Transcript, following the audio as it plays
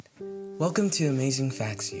Welcome to Amazing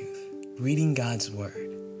Facts Youth, reading God's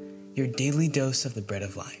Word, your daily dose of the bread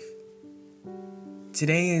of life.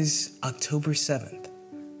 Today is October 7th,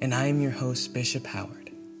 and I am your host, Bishop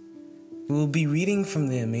Howard. We will be reading from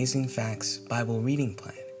the Amazing Facts Bible Reading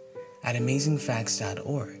Plan at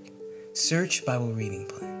amazingfacts.org. Search Bible Reading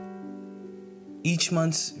Plan. Each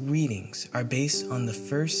month's readings are based on the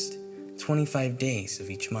first 25 days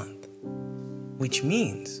of each month, which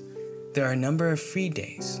means there are a number of free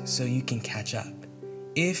days so you can catch up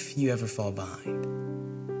if you ever fall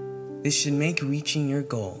behind. This should make reaching your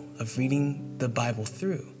goal of reading the Bible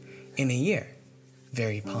through in a year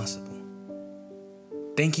very possible.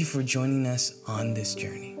 Thank you for joining us on this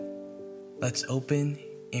journey. Let's open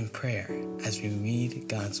in prayer as we read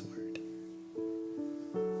God's Word.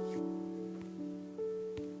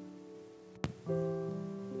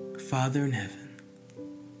 Father in heaven,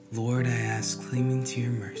 Lord, I ask, claiming to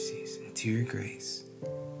your mercies and to your grace,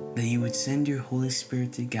 that you would send your Holy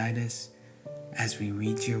Spirit to guide us as we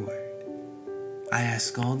read your word. I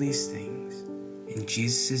ask all these things in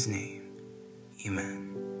Jesus' name, amen.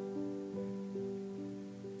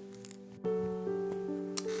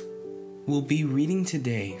 We'll be reading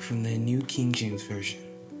today from the New King James Version,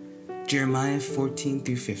 Jeremiah 14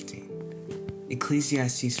 through 15,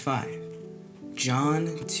 Ecclesiastes 5,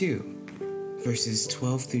 John 2, verses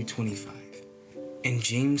 12 through 25, and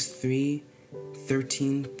James 3,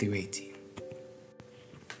 13 through 18.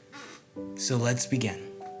 So let's begin.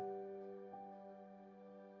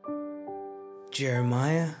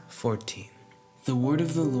 Jeremiah 14. The word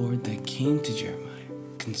of the Lord that came to Jeremiah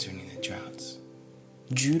concerning the droughts.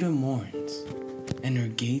 Judah mourns, and her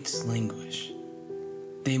gates languish.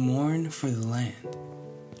 They mourn for the land,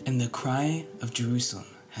 and the cry of Jerusalem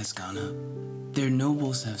has gone up. Their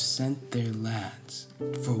nobles have sent their lads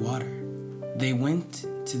for water. They went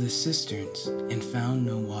to the cisterns and found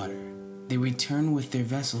no water. They returned with their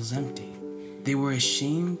vessels empty. They were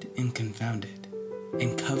ashamed and confounded,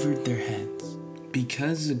 and covered their heads,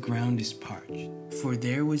 because the ground is parched, for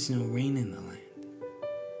there was no rain in the land.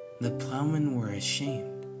 The plowmen were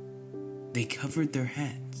ashamed. They covered their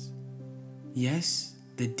heads. Yes,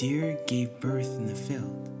 the deer gave birth in the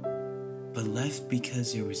field, but left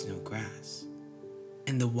because there was no grass.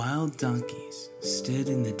 And the wild donkeys stood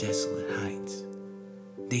in the desolate heights.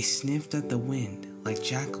 They sniffed at the wind like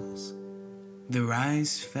jackals. Their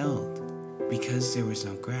eyes failed because there was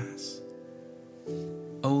no grass.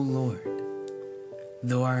 O Lord,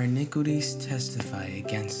 though our iniquities testify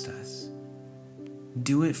against us,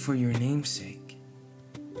 do it for your name's sake.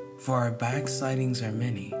 For our backslidings are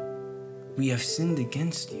many. We have sinned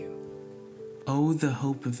against you. O the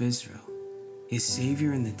hope of Israel, his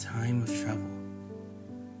Savior in the time of trouble.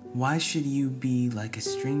 Why should you be like a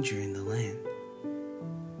stranger in the land,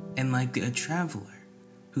 and like a traveler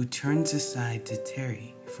who turns aside to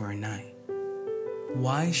tarry for a night?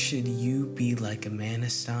 Why should you be like a man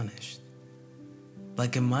astonished,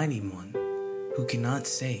 like a mighty one who cannot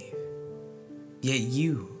save? Yet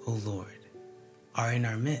you, O Lord, are in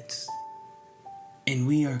our midst, and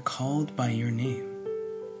we are called by your name.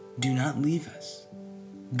 Do not leave us.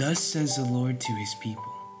 Thus says the Lord to his people.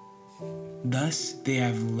 Thus they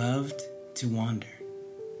have loved to wander.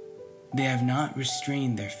 They have not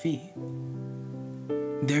restrained their feet.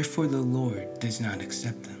 Therefore the Lord does not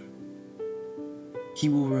accept them. He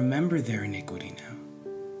will remember their iniquity now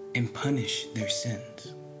and punish their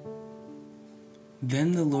sins.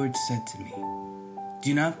 Then the Lord said to me,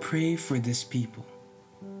 do not pray for this people,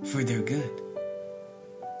 for their good.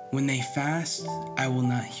 When they fast, I will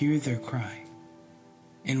not hear their cry.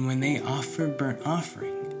 And when they offer burnt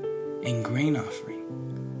offering and grain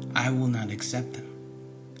offering, I will not accept them.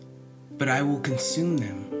 But I will consume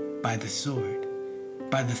them by the sword,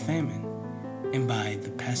 by the famine, and by the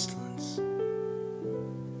pestilence.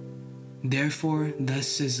 Therefore, thus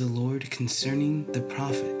says the Lord concerning the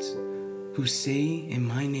prophets who say in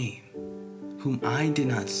my name, whom I did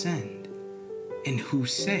not send, and who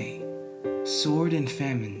say, sword and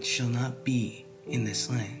famine shall not be in this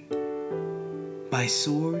land. By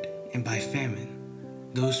sword and by famine,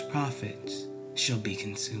 those prophets shall be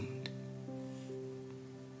consumed.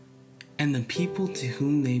 And the people to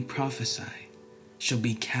whom they prophesy shall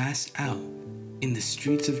be cast out in the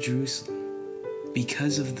streets of Jerusalem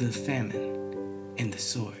because of the famine and the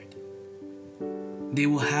sword. They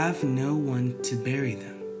will have no one to bury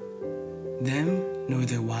them nor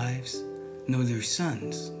their wives, nor their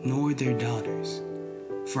sons, nor their daughters,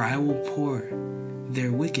 for I will pour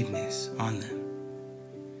their wickedness on them.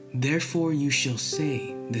 Therefore you shall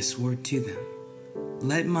say this word to them,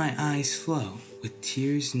 let my eyes flow with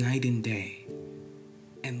tears night and day,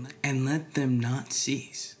 and let them not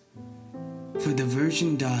cease. For the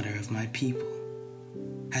virgin daughter of my people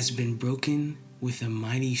has been broken with a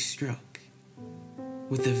mighty stroke,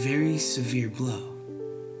 with a very severe blow.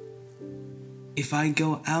 If I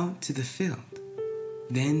go out to the field,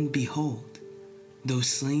 then behold, those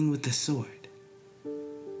slain with the sword.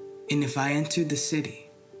 And if I enter the city,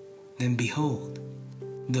 then behold,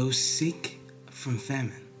 those sick from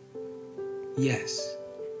famine. Yes,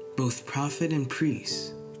 both prophet and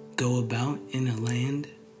priest go about in a land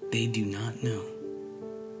they do not know.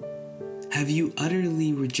 Have you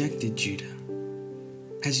utterly rejected Judah?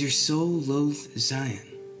 Has your soul loathed Zion?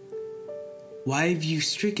 Why have you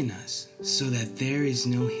stricken us so that there is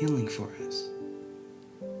no healing for us?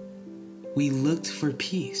 We looked for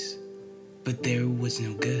peace, but there was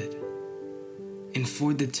no good, and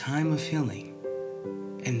for the time of healing,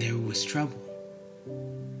 and there was trouble.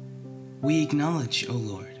 We acknowledge, O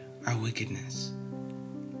Lord, our wickedness,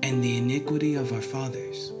 and the iniquity of our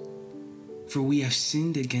fathers, for we have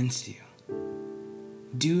sinned against you.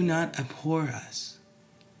 Do not abhor us,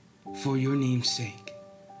 for your name's sake.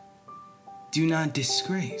 Do not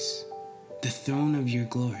disgrace the throne of your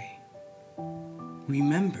glory.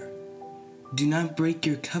 Remember, do not break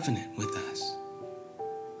your covenant with us.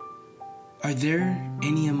 Are there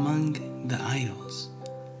any among the idols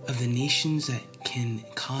of the nations that can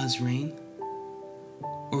cause rain?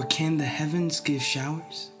 Or can the heavens give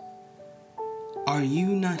showers? Are you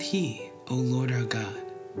not He, O Lord our God?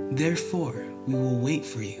 Therefore we will wait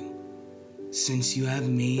for you, since you have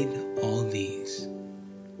made all these.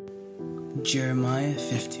 Jeremiah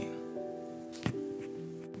 15.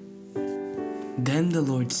 Then the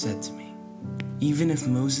Lord said to me, even if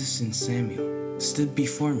Moses and Samuel stood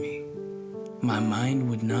before me, my mind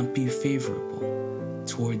would not be favorable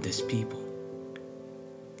toward this people.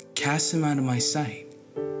 Cast them out of my sight,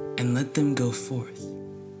 and let them go forth.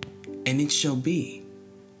 And it shall be,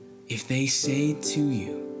 if they say to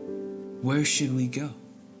you, where should we go?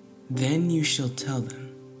 Then you shall tell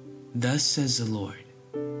them, thus says the Lord,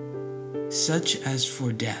 such as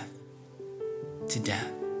for death, to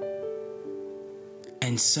death,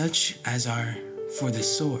 and such as are for the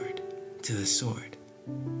sword, to the sword,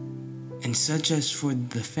 and such as for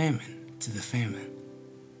the famine, to the famine,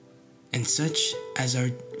 and such as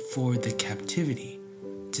are for the captivity,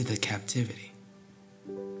 to the captivity.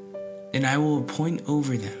 And I will appoint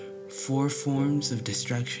over them 4 forms of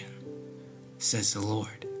destruction, says the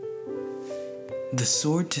Lord. The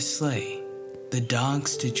sword to slay, the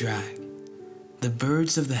dogs to drag, the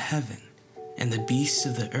birds of the heaven, and the beasts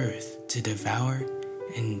of the earth to devour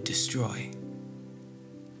and destroy.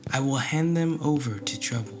 I will hand them over to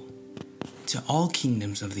trouble, to all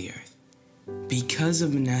kingdoms of the earth, because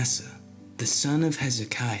of Manasseh, the son of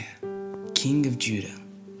Hezekiah, king of Judah,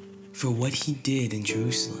 for what he did in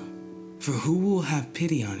Jerusalem. For who will have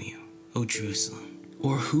pity on you, O Jerusalem?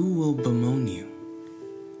 Or who will bemoan you?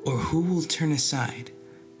 Or who will turn aside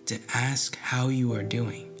to ask how you are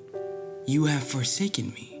doing? You have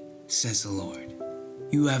forsaken me, says the Lord.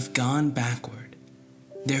 You have gone backward.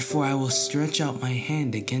 Therefore I will stretch out my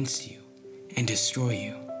hand against you and destroy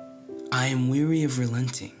you. I am weary of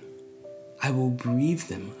relenting. I will bereave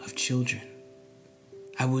them of children.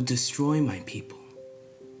 I will destroy my people,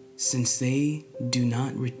 since they do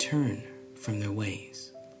not return from their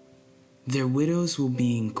ways. Their widows will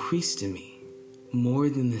be increased to me more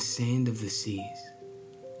than the sand of the seas.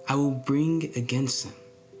 I will bring against them,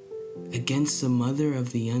 against the mother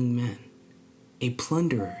of the young men, a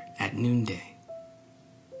plunderer at noonday.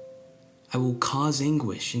 I will cause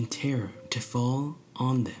anguish and terror to fall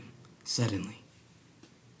on them suddenly.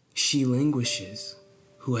 She languishes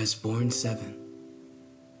who has borne 7.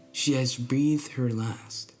 She has breathed her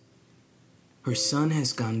last. Her sun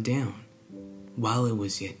has gone down while it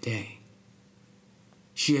was yet day.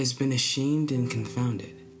 She has been ashamed and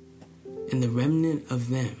confounded, and the remnant of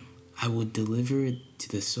them I will deliver to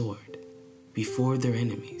the sword before their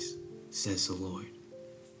enemies, says the Lord.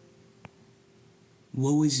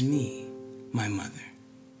 Woe is me, my mother,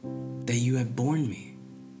 that you have borne me,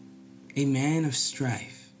 a man of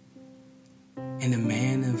strife and a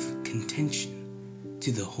man of contention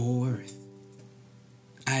to the whole earth.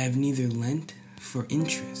 I have neither lent for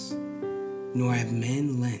interest, nor have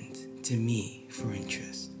men lent to me for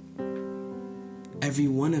interest. Every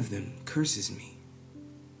one of them curses me.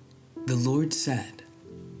 The Lord said,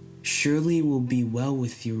 surely it will be well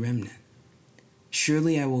with your remnant.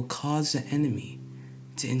 Surely I will cause the enemy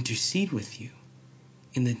to intercede with you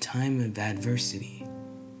in the time of adversity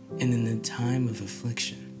and in the time of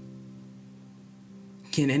affliction.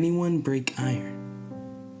 Can anyone break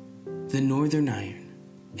iron, the northern iron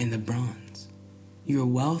and the bronze? Your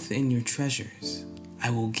wealth and your treasures I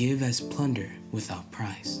will give as plunder without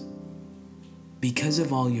price, because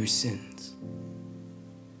of all your sins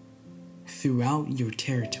throughout your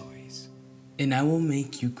territories. And I will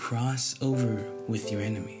make you cross over with your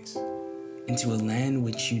enemies into a land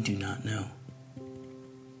which you do not know.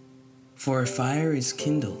 For a fire is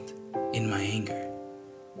kindled in my anger,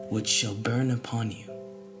 which shall burn upon you.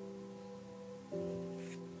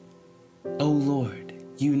 O Lord,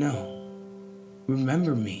 you know,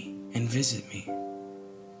 remember me and visit me,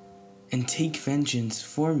 and take vengeance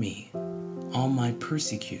for me, all my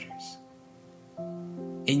persecutors.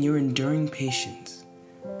 In your enduring patience,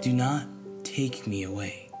 do not take me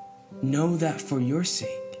away. Know that for your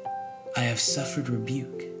sake I have suffered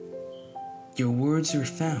rebuke. Your words were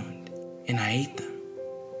found, and I ate them.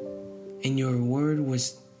 And your word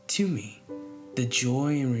was to me the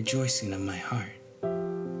joy and rejoicing of my heart.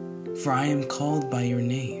 For I am called by your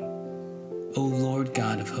name, O Lord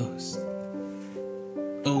God of hosts.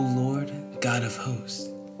 O Lord God of hosts,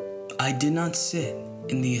 I did not sit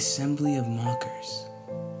in the assembly of mockers,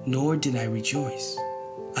 nor did I rejoice.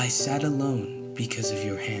 I sat alone because of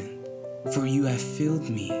your hand, for you have filled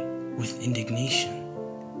me with indignation.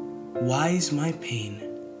 Why is my pain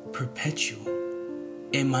perpetual,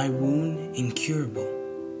 and my wound incurable,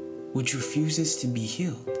 which refuses to be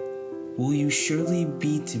healed? Will you surely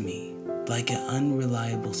be to me like an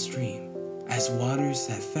unreliable stream, as waters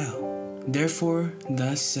that fail? Therefore,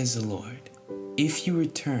 thus says the Lord, if you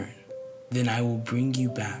return, then I will bring you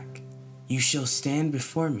back. You shall stand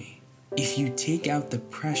before me. If you take out the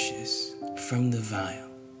precious from the vial,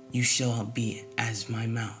 you shall be as my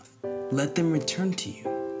mouth. Let them return to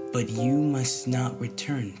you, but you must not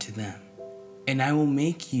return to them. And I will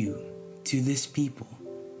make you to this people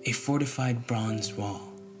a fortified bronze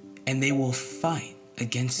wall, and they will fight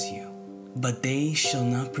against you, but they shall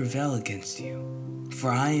not prevail against you.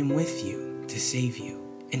 For I am with you to save you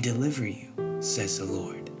and deliver you, says the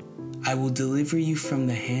Lord. I will deliver you from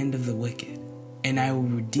the hand of the wicked, and I will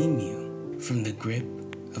redeem you from the grip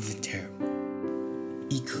of the terrible.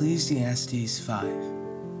 Ecclesiastes 5.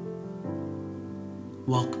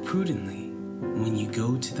 Walk prudently when you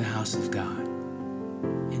go to the house of God,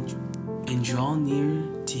 and draw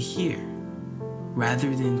near to hear,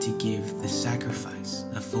 rather than to give the sacrifice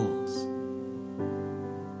of fools.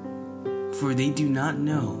 For they do not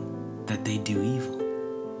know that they do evil.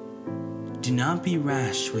 Do not be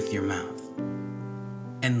rash with your mouth,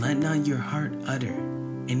 and let not your heart utter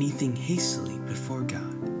anything hastily before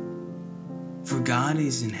God. For God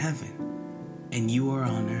is in heaven, and you are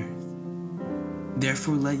on earth.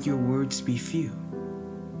 Therefore let your words be few.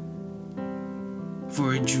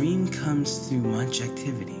 For a dream comes through much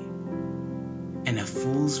activity, and a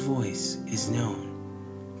fool's voice is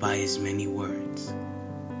known by his many words.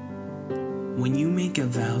 When you make a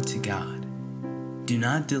vow to God, do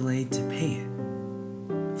not delay to pay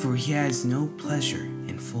it, for he has no pleasure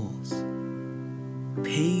in fools.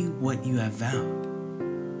 Pay what you have vowed.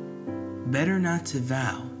 Better not to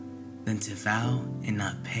vow than to vow and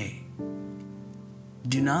not pay.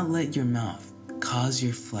 Do not let your mouth cause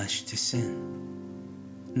your flesh to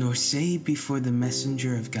sin, nor say before the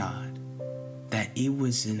messenger of God that it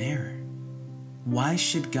was an error. Why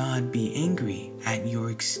should God be angry at your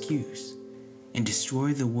excuse and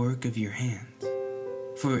destroy the work of your hands?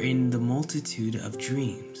 For in the multitude of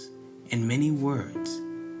dreams and many words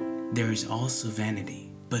there is also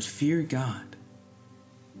vanity. But fear God.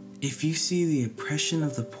 If you see the oppression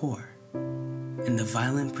of the poor and the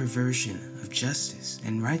violent perversion of justice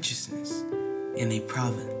and righteousness in a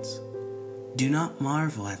province, do not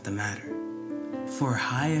marvel at the matter. For a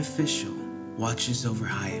high official watches over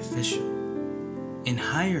high official, and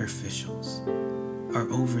higher officials are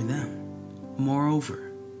over them.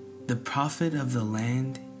 Moreover, the profit of the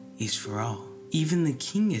land is for all. Even the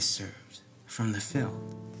king is served from the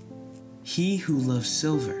field. He who loves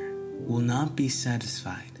silver will not be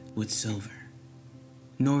satisfied with silver,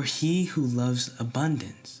 nor he who loves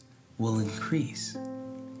abundance will increase.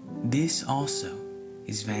 This also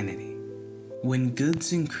is vanity. When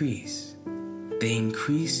goods increase, they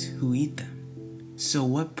increase who eat them. So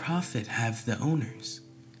what profit have the owners,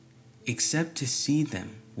 except to see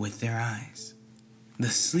them with their eyes? The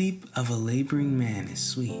sleep of a laboring man is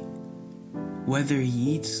sweet, whether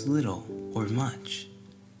he eats little or much,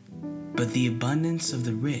 but the abundance of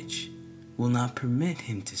the rich will not permit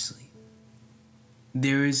him to sleep.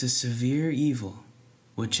 There is a severe evil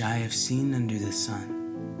which I have seen under the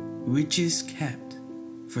sun, riches kept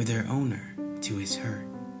for their owner to his hurt.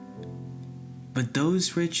 But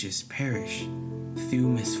those riches perish through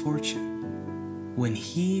misfortune. When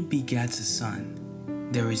he begets a son,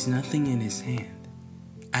 there is nothing in his hand,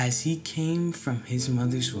 As he came from his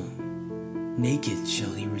mother's womb, naked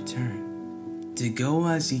shall he return, to go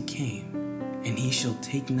as he came, and he shall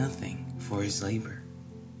take nothing for his labor,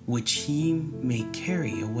 which he may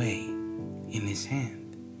carry away in his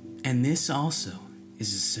hand. And this also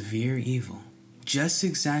is a severe evil. Just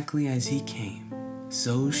exactly as he came,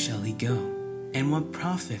 so shall he go. And what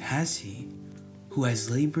profit has he who has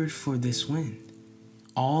labored for this wind?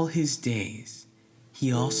 All his days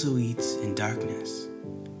he also eats in darkness,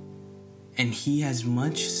 and he has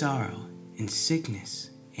much sorrow and sickness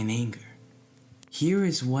and anger. Here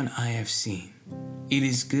is what I have seen. It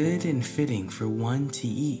is good and fitting for one to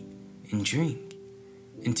eat and drink,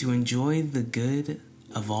 and to enjoy the good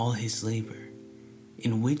of all his labor,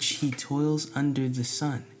 in which he toils under the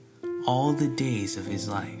sun all the days of his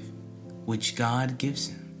life, which God gives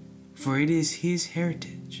him, for it is his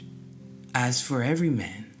heritage. As for every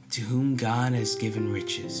man to whom God has given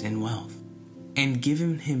riches and wealth, and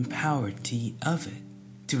given him power to eat of it,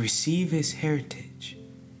 to receive his heritage,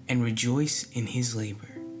 and rejoice in his labor,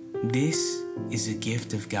 this is a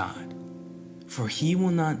gift of God. For he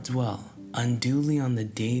will not dwell unduly on the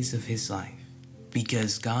days of his life,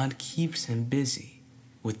 because God keeps him busy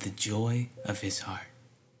with the joy of his heart.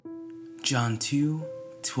 John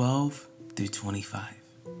 2:12-25.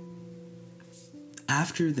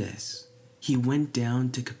 After this, he went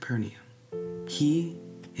down to Capernaum, he,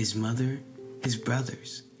 his mother, his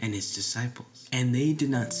brothers, and his disciples, and they did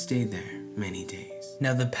not stay there many days.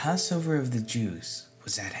 Now the Passover of the Jews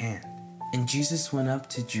was at hand, and Jesus went up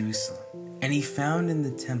to Jerusalem, and he found in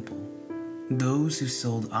the temple those who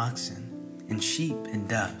sold oxen and sheep and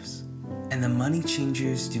doves, and the money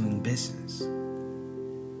changers doing business.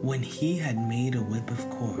 When he had made a whip of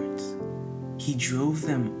cords, he drove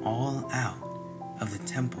them all out of the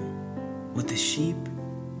temple with the sheep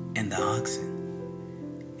and the oxen,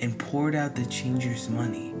 and poured out the changers'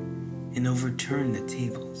 money, and overturned the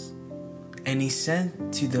tables. And he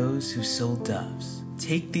said to those who sold doves,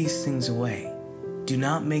 "Take these things away. Do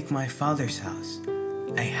not make my Father's house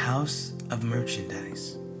a house of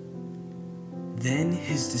merchandise." Then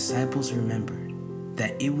his disciples remembered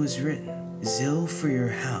that it was written, "Zeal for your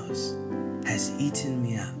house has eaten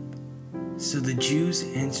me up." So the Jews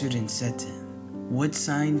answered and said to him, "What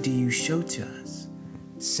sign do you show to us,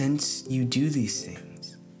 since you do these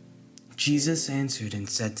things?" Jesus answered and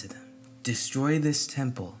said to them, "Destroy this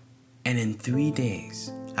temple, and in 3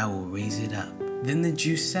 days I will raise it up." Then the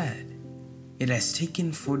Jews said, "It has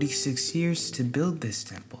taken 46 years to build this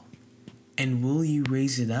temple, and will you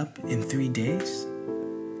raise it up in 3 days?"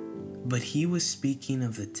 But he was speaking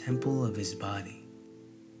of the temple of his body.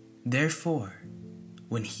 Therefore,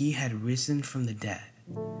 when he had risen from the dead,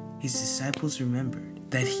 his disciples remembered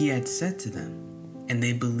that he had said to them, and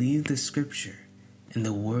they believed the scripture and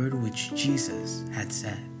the word which Jesus had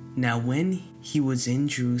said. Now when he was in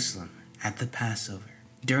Jerusalem at the Passover,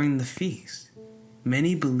 during the feast,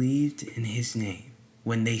 many believed in his name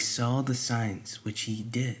when they saw the signs which he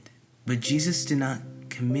did. But Jesus did not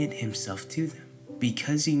commit himself to them,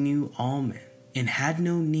 because he knew all men, and had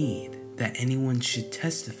no need that anyone should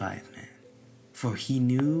testify of man, for he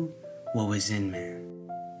knew what was in man.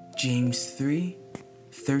 James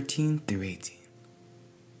 3:13-18.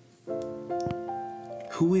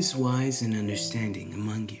 Who is wise and understanding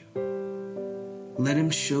among you? Let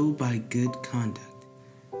him show by good conduct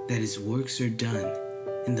that his works are done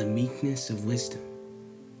in the meekness of wisdom.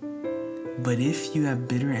 But if you have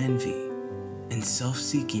bitter envy and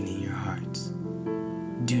self-seeking in your hearts,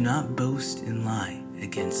 do not boast and lie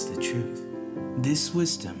against the truth. This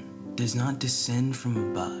wisdom does not descend from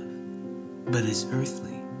above, but is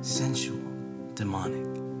earthly, sensual, demonic.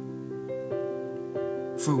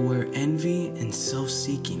 For where envy and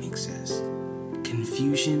self-seeking exist,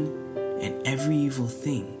 confusion and every evil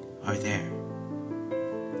thing are there.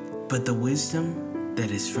 But the wisdom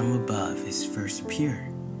that is from above is first pure,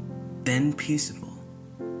 then peaceable,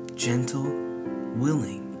 gentle,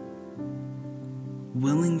 willing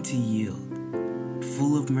to yield,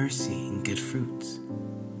 full of mercy and good fruits,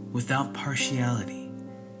 without partiality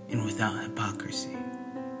and without hypocrisy.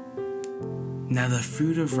 Now the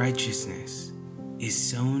fruit of righteousness is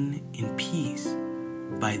sown in peace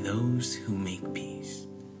by those who make peace.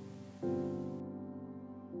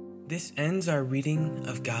 This ends our reading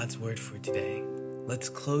of God's Word for today. Let's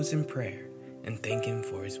close in prayer and thank Him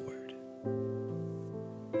for His Word.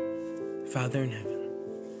 Father in heaven,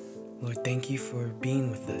 Lord, thank you for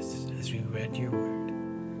being with us as we read your Word.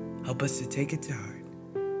 Help us to take it to heart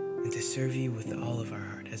and to serve you with all of our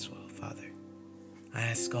heart as well, Father. I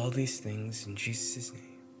ask all these things in Jesus'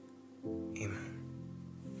 name. Amen.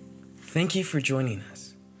 Thank you for joining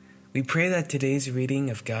us. We pray that today's reading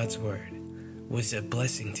of God's Word was a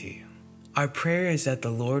blessing to you. Our prayer is that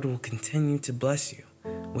the Lord will continue to bless you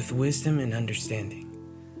with wisdom and understanding,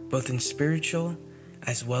 both in spiritual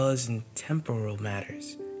as well as in temporal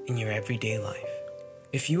matters in your everyday life.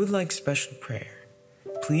 If you would like special prayer,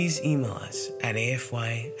 please email us at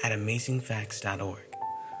afy@amazingfacts.org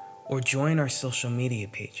or join our social media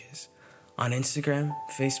pages on Instagram,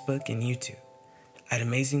 Facebook, and YouTube at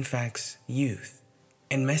Amazing Facts Youth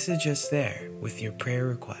and message us there with your prayer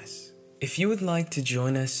requests. If you would like to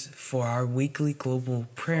join us for our weekly global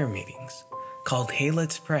prayer meetings called Hey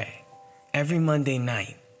Let's Pray every Monday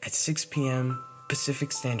night at 6 p.m.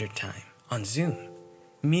 Pacific Standard Time on Zoom,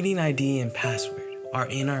 meeting ID and password are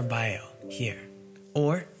in our bio here.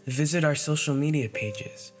 Or visit our social media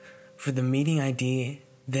pages for the meeting ID,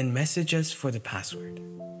 then message us for the password.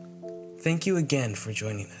 Thank you again for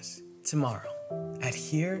joining us tomorrow at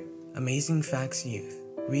Here Amazing Facts Youth,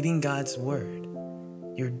 reading God's Word,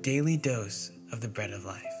 your daily dose of the bread of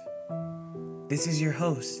life. This is your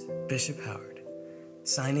host, Bishop Howard,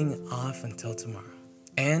 signing off until tomorrow.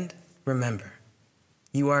 And remember,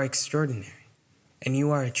 you are extraordinary and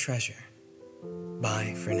you are a treasure.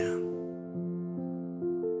 Bye for now.